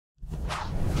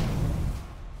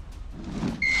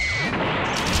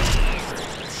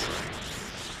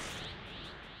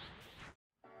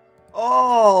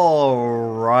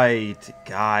Alright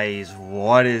guys,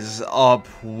 what is up?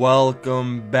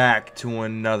 Welcome back to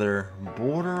another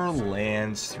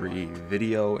Borderlands 3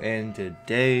 video, and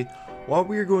today what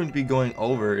we are going to be going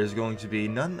over is going to be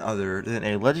none other than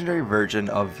a legendary version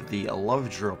of the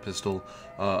love drill pistol.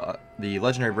 The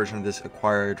legendary version of this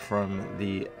acquired from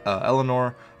the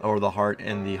Eleanor, or the Heart,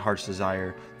 and the Heart's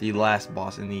Desire, the last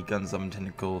boss in the Guns of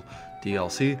Tentacle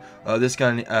DLC. This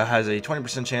gun has a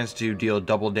 20% chance to deal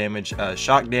double damage,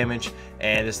 shock damage,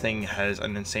 and this thing has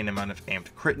an insane amount of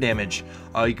amped crit damage.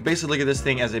 You can basically look at this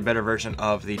thing as a better version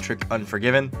of the trick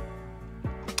Unforgiven,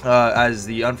 as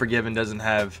the Unforgiven doesn't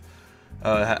have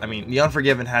the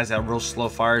Unforgiven has that real slow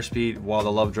fire speed, while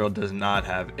the Love Drill does not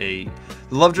have a...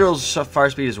 The Love Drill's fire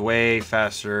speed is way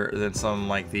faster than some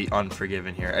like the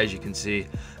Unforgiven here, as you can see.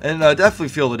 And definitely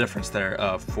feel the difference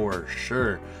there, for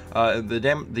sure.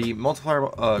 The multiplier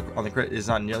on the crit is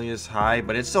not nearly as high,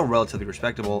 but it's still relatively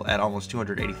respectable at almost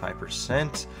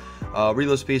 285%.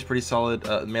 Reload speed is pretty solid.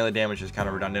 Melee damage is kind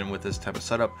of redundant with this type of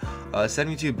setup.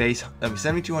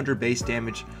 7200 base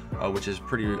damage, which is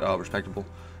pretty respectable.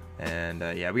 And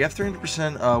yeah, we have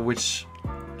 300%, which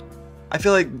I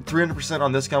feel like 300%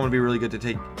 on this gun would be really good to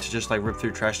take to just like rip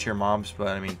through trash tier mobs. But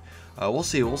I mean, we'll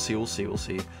see. We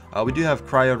do have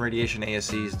cryo and radiation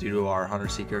ASCs due to our Hunter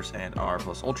Seekers and our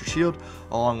plus Ultra Shield.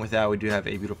 Along with that, we do have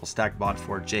a beautiful stack bot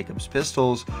for Jakobs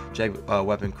pistols,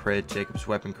 weapon crit, Jakobs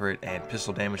weapon crit, and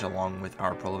pistol damage, along with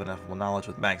our Prolific Ineffable Knowledge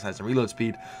with max size and reload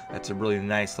speed. That's a really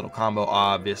nice little combo,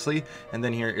 obviously. And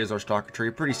then here is our Stalker tree,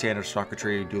 pretty standard Stalker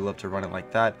tree. We do love to run it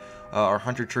like that. Our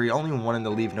Hunter tree, only one in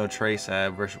the Leave No Trace.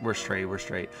 We're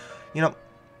straight. You know,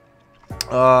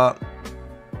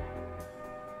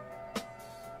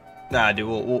 nah, dude,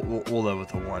 we'll live with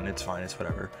the one. It's fine. It's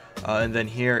whatever. And then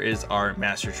here is our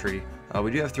Master Tree.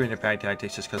 We do have 3 into Pack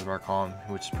Tactics just because of our Calm,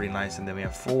 which is pretty nice. And then we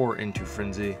have 4 into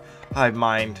Frenzy, Hive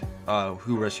Mind,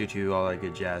 Who Rescue 2, all that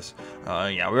good jazz.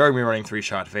 Yeah, we're going to be running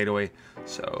 3-shot fadeaway.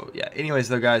 So yeah. Anyways,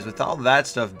 though, guys, with all that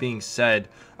stuff being said,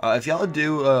 if y'all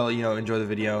do enjoy the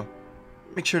video,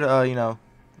 make sure to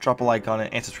drop a like on it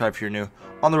and subscribe if you're new.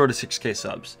 On the road to 6K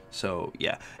subs. So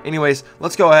yeah. Anyways,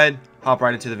 let's go ahead, hop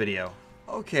right into the video.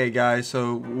 Okay guys,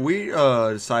 so we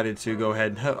decided to go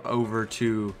ahead and head over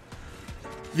to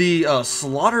the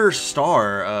Slaughter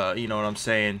Star. You know what I'm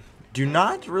saying? Do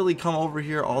not really come over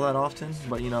here all that often,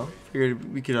 but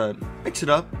figured we could mix it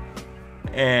up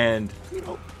and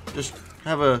just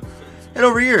have a head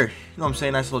over here. You know what I'm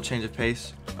saying? Nice little change of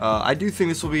pace. I do think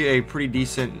this will be a pretty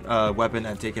decent weapon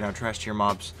at taking out trash tier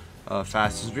mobs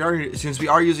fast. Since we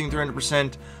are using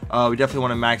 300%, we definitely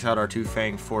want to max out our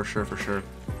 2-Fang for sure.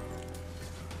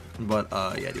 But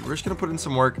yeah, dude, we're just gonna put in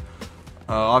some work.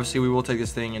 Obviously, we will take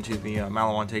this thing into the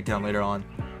Malawan takedown later on.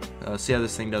 See how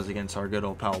this thing does against our good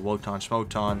old pal Wotan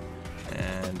Schmotan.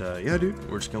 And yeah, dude,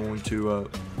 we're just going to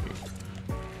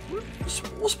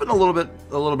we'll spend a little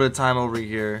bit of time over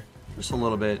here, just a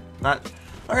little bit. Not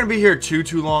gonna be here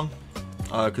too long,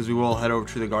 because we will head over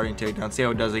to the Guardian takedown. See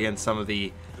how it does against some of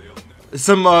the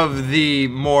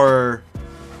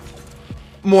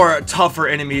more tougher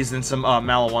enemies than some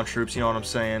Malawan troops, you know what I'm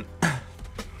saying?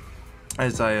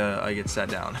 As I get sat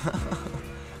down.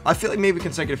 I feel like maybe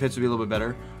consecutive hits would be a little bit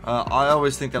better. I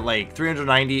always think that like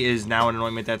 390 is now an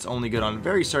anointment that's only good on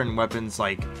very certain weapons,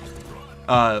 like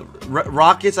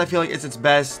rockets. I feel like it's its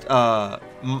best.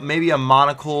 Maybe a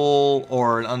monocle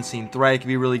or an unseen threat could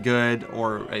be really good,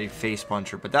 or a face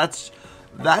puncher, but that's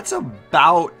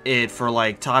about it for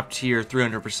like top tier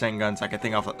 300% guns I can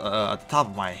think of at the top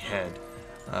of my head.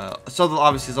 So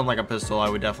obviously something like a pistol I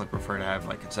would definitely prefer to have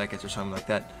like consecutive or something like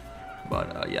that.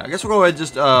 But yeah, I guess we'll go ahead and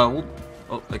just oh,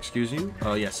 excuse you.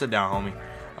 Yeah, sit down, homie.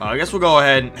 I guess we'll go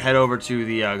ahead and head over to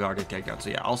the Guardian takedown. So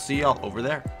yeah, I'll see y'all over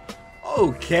there.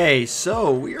 Okay,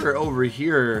 so we are over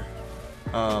here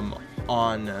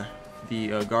on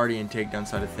the Guardian takedown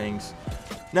side of things.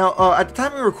 Now, at the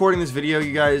time of recording this video,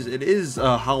 you guys, it is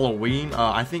Halloween.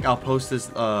 I think I'll post this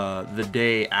the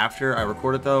day after I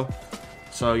record it, though.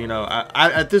 So,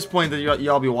 at this point that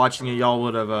y'all be watching it, y'all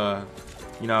would have,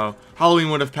 Halloween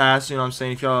would have passed. You know what I'm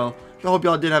saying? I hope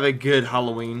y'all did have a good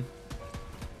Halloween.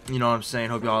 You know what I'm saying?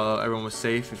 Hope everyone was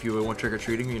safe if you went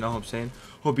trick-or-treating. You know what I'm saying?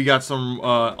 Hope you got some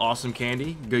awesome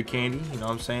candy, good candy. You know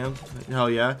what I'm saying? Hell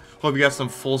yeah. Hope you got some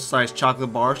full-size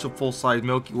chocolate bars, some full-size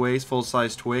Milky Ways,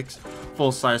 full-size Twix,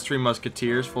 full-size Three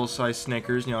Musketeers, full-size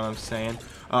Snickers. You know what I'm saying?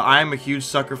 I am a huge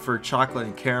sucker for chocolate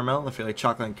and caramel. I feel like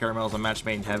chocolate and caramel is a match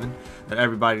made in heaven that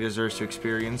everybody deserves to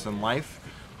experience in life.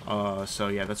 So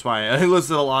yeah, that's why I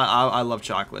listen a lot. I love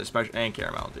chocolate, especially, and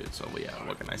caramel, dude. So yeah,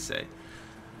 what can I say?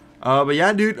 But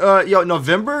yeah, dude. Yo,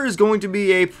 November is going to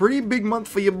be a pretty big month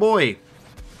for your boy.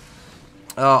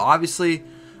 Obviously,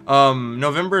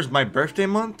 November is my birthday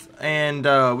month, and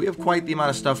we have quite the amount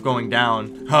of stuff going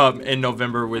down in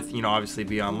November with, you know, obviously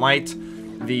Beyond Light,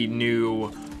 the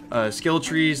new skill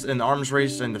trees and the arms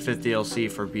race, and the 5th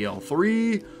DLC for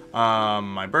BL3.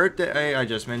 My birthday, I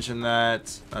just mentioned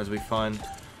that. That'll be fun.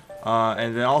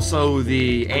 And then also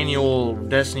the annual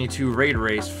Destiny 2 raid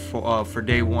race for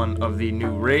day 1 of the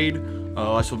new raid.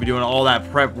 Us will be doing all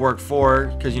that prep work for,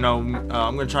 because, you know, I'm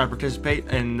going to try and participate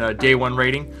in day 1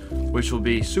 raiding, which will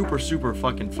be super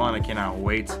fucking fun. I cannot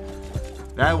wait.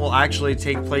 That will actually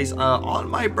take place on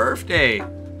my birthday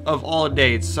of all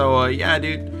dates. So yeah,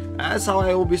 dude, that's how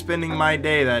I will be spending my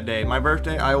day that day. My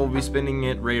birthday, I will be spending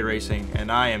it raid racing,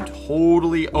 and I am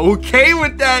totally okay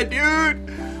with that, dude.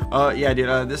 Yeah,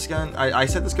 dude, this gun, I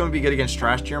said this gun would be good against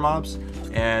trash tier mobs.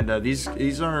 And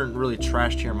these aren't really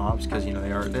trash tier mobs, because, you know,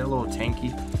 they're a little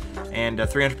tanky, and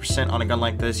 300% on a gun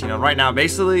like this, you know, right now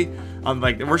basically I'm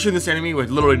like, we're shooting this enemy with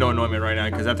literally no anointment right now,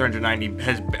 because that 390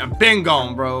 has been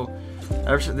gone, bro.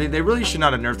 They really should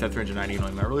not have nerfed that 390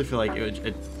 anointment. I really feel like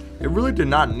it really did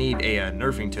not need a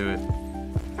nerfing to it.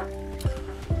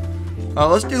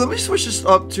 Let me switch this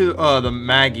up to the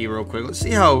Maggie real quick. Let's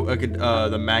see how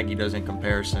the Maggie does in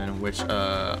comparison, which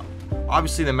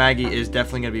obviously the Maggie is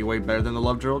definitely going to be way better than the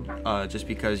Love Drill, just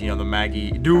because, you know, the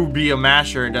Maggie do be a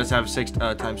masher. It does have 6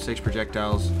 times 6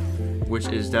 projectiles, which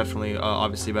is definitely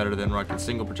obviously better than rocking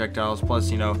single projectiles. Plus,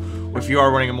 you know, if you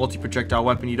are running a multi-projectile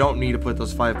weapon, you don't need to put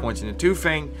those 5 points into Two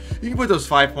Fang. You can put those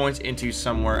 5 points into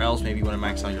somewhere else. Maybe you want to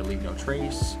max out your Leave No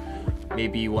Trace.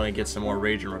 Maybe you want to get some more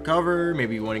Rage and Recover.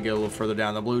 Maybe you want to get a little further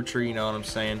down the blue tree, you know what I'm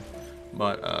saying?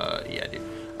 But yeah, dude.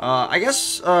 I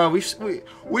guess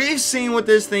we've seen what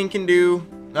this thing can do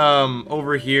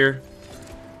over here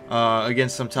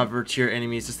against some tougher tier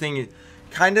enemies. This thing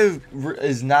kind of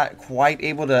is not quite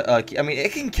able to. I mean,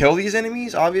 it can kill these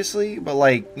enemies, obviously, but,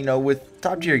 like, you know, with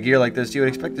top tier gear like this, you would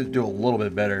expect it to do a little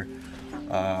bit better.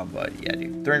 But yeah,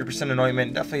 dude, 300%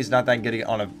 anointment definitely is not that good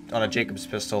on a Jakobs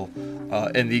pistol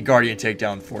in the Guardian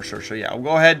takedown for sure. So yeah, we'll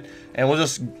go ahead and we'll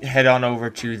just head on over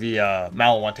to the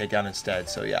Malawan takedown instead.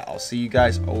 So yeah, I'll see you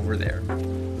guys over there.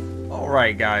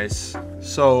 Alright guys,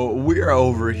 so we are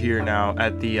over here now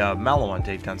at the Malawan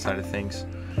takedown side of things.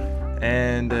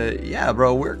 And yeah,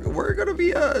 bro, we're gonna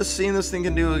be seeing this thing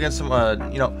can do against some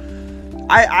you know,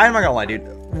 I'm not gonna lie,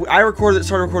 dude. I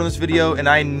started recording this video, and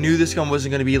I knew this gun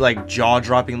wasn't going to be, like,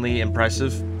 jaw-droppingly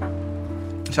impressive,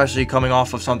 especially coming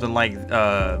off of something like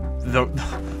the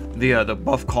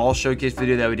buff call showcase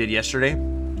video that we did yesterday.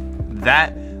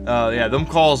 That yeah, them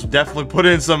calls definitely put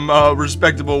in some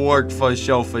respectable work for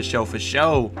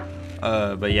show.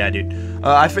 But yeah, dude,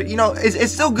 you know,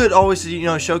 it's still good always to, you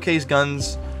know, showcase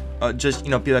guns, just,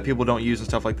 you know, that people don't use and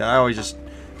stuff like that. I always just,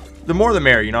 the more the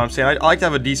merrier, you know what I'm saying? I like to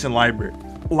have a decent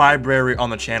library on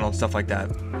the channel and stuff like that,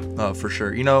 for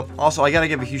sure. You know, also I gotta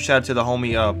give a huge shout out to the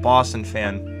homie Boston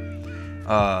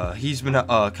fan. He's been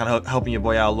kind of helping your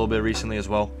boy out a little bit recently as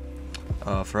well,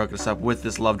 for hooking us up with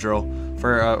this Love Drill.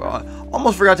 For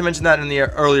almost forgot to mention that in the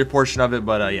earlier portion of it,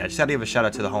 but yeah, just had to give a shout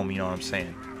out to the homie, you know what I'm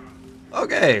saying?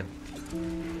 Okay,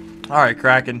 all right,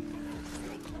 Kraken.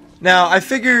 Now, I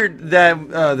figured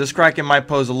that this Kraken might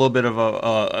pose a little bit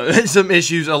of some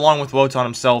issues along with Wotan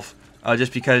himself.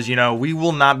 Just because, you know, we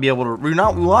will not be able to, we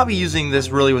will not be using this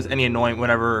really with any anoint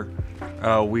whenever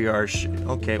we are,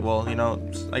 okay, well, you know,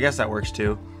 I guess that works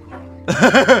too.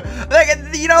 Like,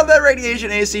 you know, that radiation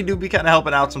AC do be kind of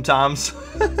helping out sometimes.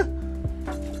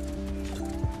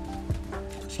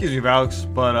 Excuse me, Valks,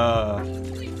 but,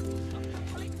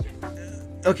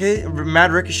 okay,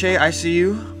 Mad Ricochet, I see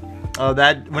you.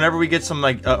 That whenever we get some,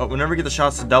 like, whenever we get the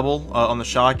shots to double on the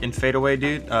shock and fade away,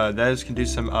 dude, those can do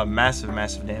some massive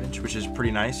damage, which is pretty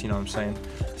nice, you know what I'm saying?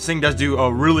 This thing does do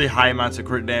really high amounts of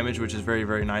crit damage, which is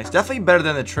very nice. Definitely better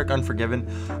than the Trick Unforgiven.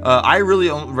 I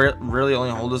really rarely only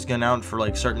hold this gun out for,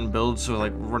 like, certain builds, so,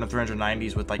 like, running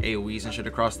 390s with, like, AoEs and shit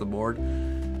across the board.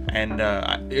 And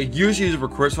usually use it for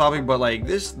quick swapping, but, like,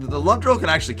 the Love Drill can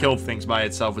actually kill things by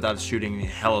itself without shooting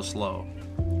hella slow.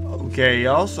 Okay,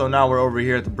 y'all, so now we're over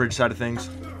here at the bridge side of things,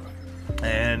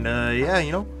 and yeah,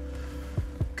 you know,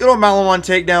 good old Malawan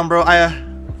takedown, bro.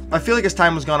 I feel like as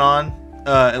time has gone on,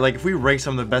 like, if we rank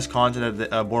some of the best content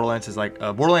that Borderlands is, like,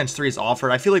 Borderlands 3 is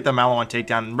offered, I feel like the Malawan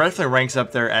takedown definitely ranks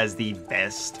up there as the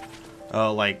best,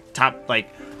 like, top, like,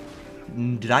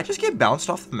 did I just get bounced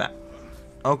off the map?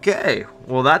 Okay,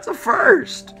 well, that's a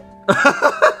first.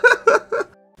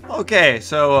 Okay,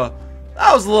 so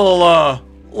that was a little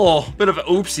bit of an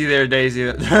oopsie there, Daisy.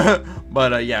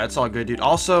 But yeah, it's all good, dude.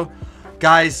 Also,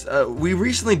 guys, we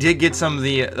recently did get some of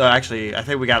the actually, I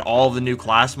think we got all of the new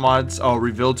class mods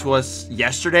revealed to us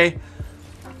yesterday.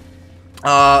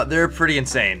 They're pretty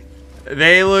insane.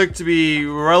 They look to be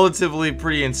relatively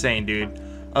pretty insane, dude.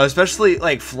 Especially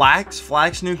like Flax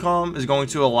new comm is going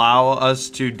to allow us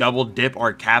to double dip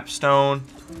our capstone.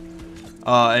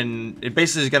 And it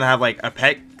basically is gonna have like a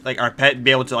pet, like our pet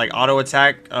be able to like auto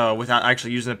attack without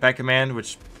actually using the pet command,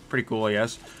 which is pretty cool, I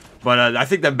guess. But I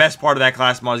think the best part of that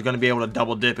class mod is going to be able to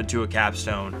double dip into a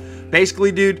capstone.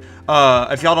 Basically, dude,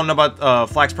 if y'all don't know about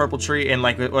Flax Purple Tree and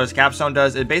like what his capstone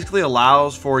does, it basically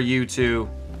allows for you to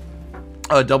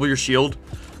double your shield.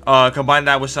 Combine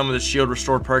that with some of the shield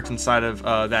restored perks inside of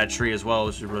that tree as well,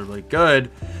 which is really, really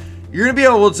good. You're going to be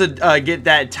able to get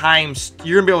that times,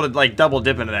 you're going to be able to like double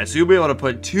dip into that. So you'll be able to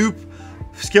put 2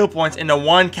 skill points into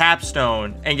 1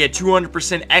 capstone and get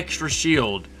 200% extra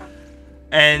shield.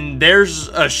 And there's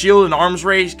a shield and arms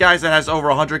race, guys, that has over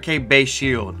 100k base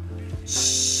shield.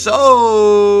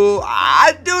 So,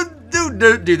 dude,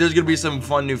 there's gonna be some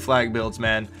fun new flag builds,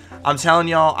 man. I'm telling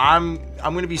y'all, I'm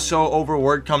gonna be so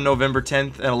overworked come November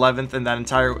 10th and 11th and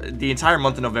the entire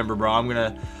month of November, bro.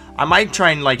 I might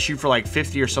try and like shoot for like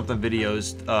 50 or something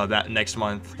videos that next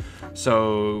month.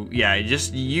 So yeah,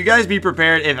 just you guys be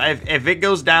prepared. If it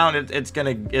goes down, it's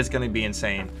gonna be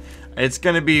insane. It's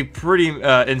going to be pretty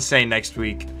insane next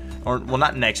week. Or, well,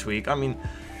 not next week. I mean,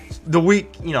 the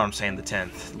week, you know what I'm saying, the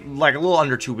 10th. Like, a little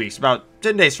under 2 weeks. About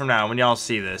 10 days from now when y'all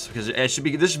see this. Because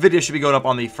this video should be going up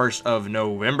on the 1st of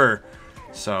November.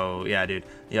 So, yeah, dude.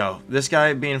 Yo, this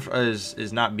guy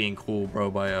is not being cool, bro,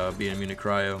 by being immune to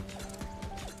cryo.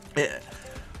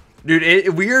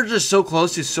 Dude, we are just so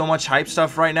close to so much hype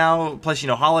stuff right now. Plus, you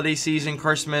know, holiday season,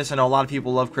 Christmas. I know a lot of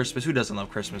people love Christmas. Who doesn't love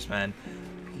Christmas, man?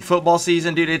 Football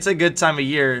season, dude, it's a good time of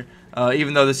year,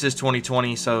 even though this is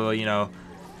 2020, so, you know,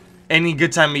 any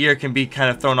good time of year can be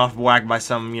kind of thrown off whack by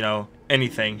some, you know,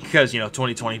 anything, because, you know,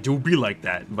 2020 do be like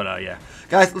that. But yeah,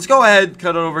 guys, let's go ahead,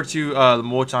 cut it over to the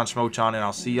Wotan Schmochan, and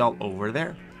I'll see y'all over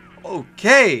there.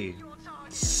 Okay,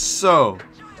 so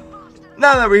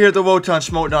now that we're here at the Wotan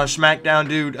Schmochan Smackdown,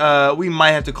 dude, we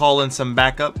might have to call in some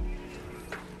backup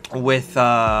with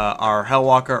our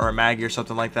Hellwalker or Maggie or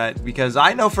something like that, because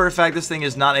I know for a fact this thing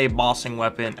is not a bossing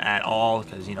weapon at all,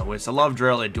 because, you know, it's a love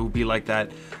drill. It do be like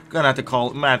that. Might have to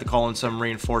call in some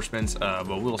reinforcements,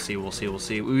 but we'll see.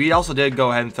 We also did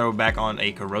go ahead and throw back on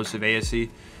a corrosive ASC,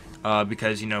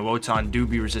 because, you know, Wotan do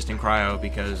be resisting cryo,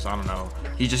 because I don't know,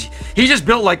 he just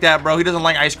built like that, bro. He doesn't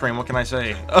like ice cream, what can I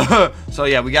say? So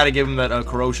yeah, we got to give him that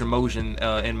corrosion motion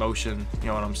in motion, you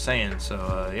know what I'm saying?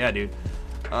 So yeah, dude,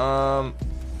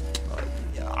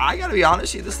 I gotta be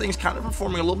honest, this thing's kind of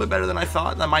performing a little bit better than I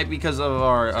thought. That might be because of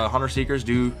our Hunter Seekers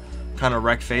do kind of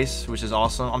wreck face, which is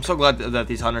awesome. I'm so glad that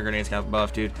these Hunter grenades got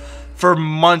buffed, dude. For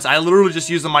months, I literally just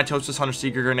used the Mitosis Hunter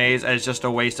Seeker grenades as just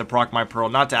a waste to proc my Pearl,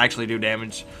 not to actually do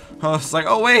damage. I was like,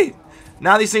 oh wait,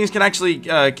 now these things can actually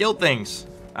kill things.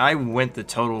 I went the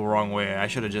total wrong way. I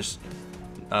should have just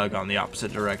gone the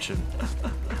opposite direction.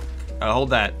 Hold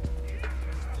that.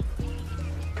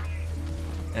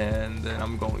 And then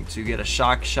I'm going to get a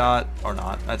shock shot, or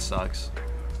not, that sucks.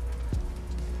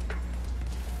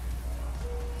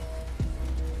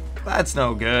 That's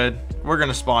no good. We're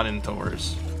gonna spawn in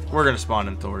Thors.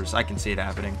 I can see it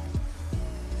happening.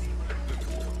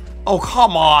 Oh,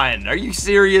 come on, are you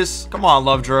serious? Come on,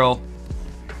 Love Drill.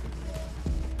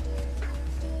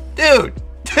 Dude,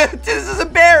 this is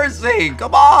embarrassing,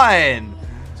 come on.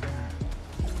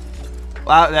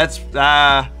 Wow,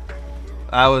 that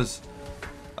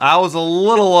was a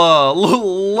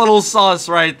little sus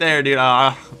right there, dude.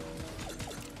 Wow.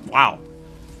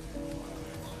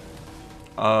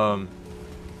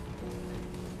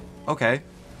 Okay.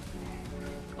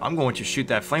 I'm going to shoot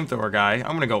that flamethrower guy.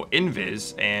 I'm gonna go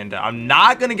invis, and I'm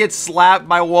not gonna get slapped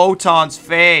by Wotan's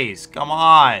face. Come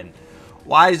on.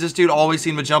 Why does this dude always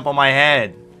seem to jump on my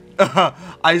head?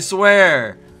 I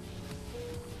swear.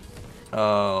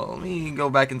 Let me go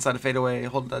back inside of fadeaway.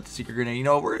 Hold that secret grenade. You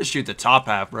know, we're gonna shoot the top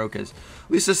half, bro, because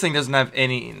at least this thing doesn't have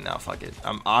any. No, fuck it.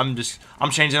 I'm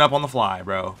changing up on the fly,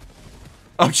 bro.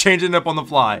 I'm changing up on the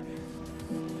fly.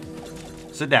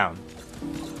 Sit down.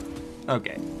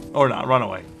 Okay, or not. Run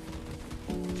away.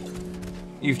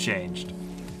 You've changed.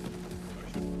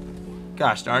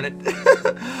 Gosh darn it!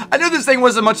 I knew this thing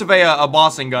wasn't much of a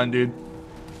bossing gun, dude.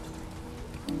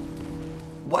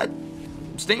 What?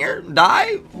 Stinger?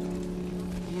 Die?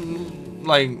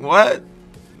 Like, what?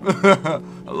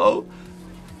 Hello?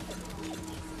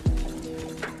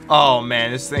 Oh,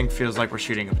 man, this thing feels like we're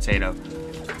shooting a potato.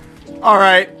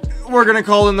 Alright, we're gonna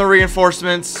call in the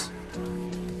reinforcements.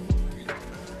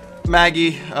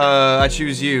 Maggie, I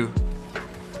choose you.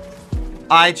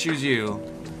 I choose you.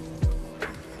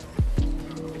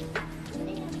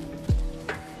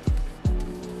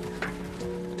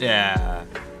 Yeah.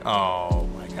 Oh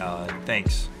my god.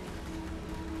 Thanks.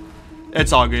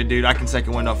 It's all good, dude. I can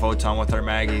second window photon with our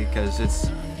Maggie because it's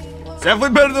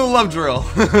definitely better than the love drill.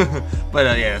 But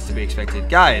yeah, that's to be expected.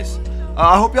 Guys,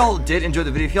 I hope y'all did enjoy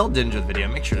the video. If y'all did enjoy the video,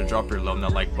 make sure to drop your love on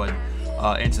that like button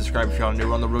and subscribe if y'all new.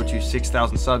 We're on the road to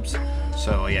 6,000 subs.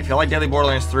 So yeah, if y'all like daily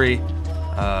Borderlands 3,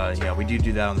 yeah, we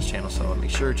do that on this channel. So make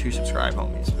sure to subscribe,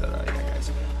 homies. But yeah,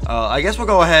 guys, I guess we'll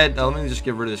go ahead. Let me just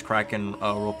get rid of this Kraken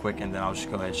real quick, and then I'll just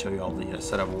go ahead and show you all the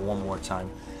setup one more time.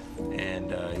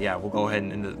 And yeah, we'll go ahead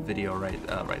and end the video right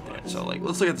there. So like,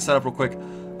 let's look at the setup real quick.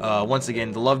 Once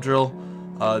again, the love drill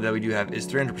that we do have is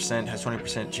 300%, has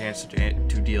 20% chance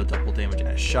to deal double damage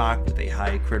as shock with a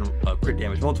high crit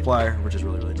damage multiplier, which is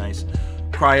really nice.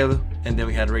 Cryo, and then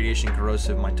we had radiation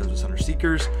corrosive, Mind Touch with Thunder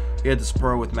Seekers. We had the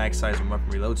Spur with max size and weapon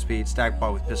reload speed, Stack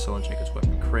Bot with pistol and Jakobs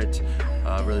weapon crit,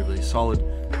 really solid.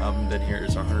 Then here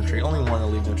is our Hunter tray, only one to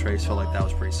leave no trace, felt like that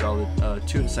was pretty solid.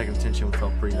 2 in the second attention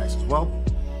felt pretty nice as well.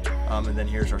 And then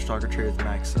here's our Stalker tray with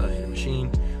max hidden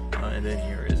machine. And then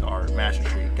here is our Master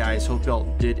tree. Guys, hope y'all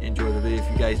did enjoy the video.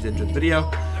 If you guys did enjoy the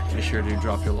video, make sure to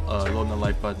drop your load on the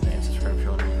like button and subscribe if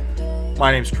y'all new.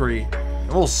 My name's Kree,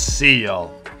 and we'll see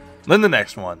y'all in the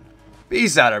next one.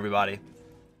 Peace out, everybody.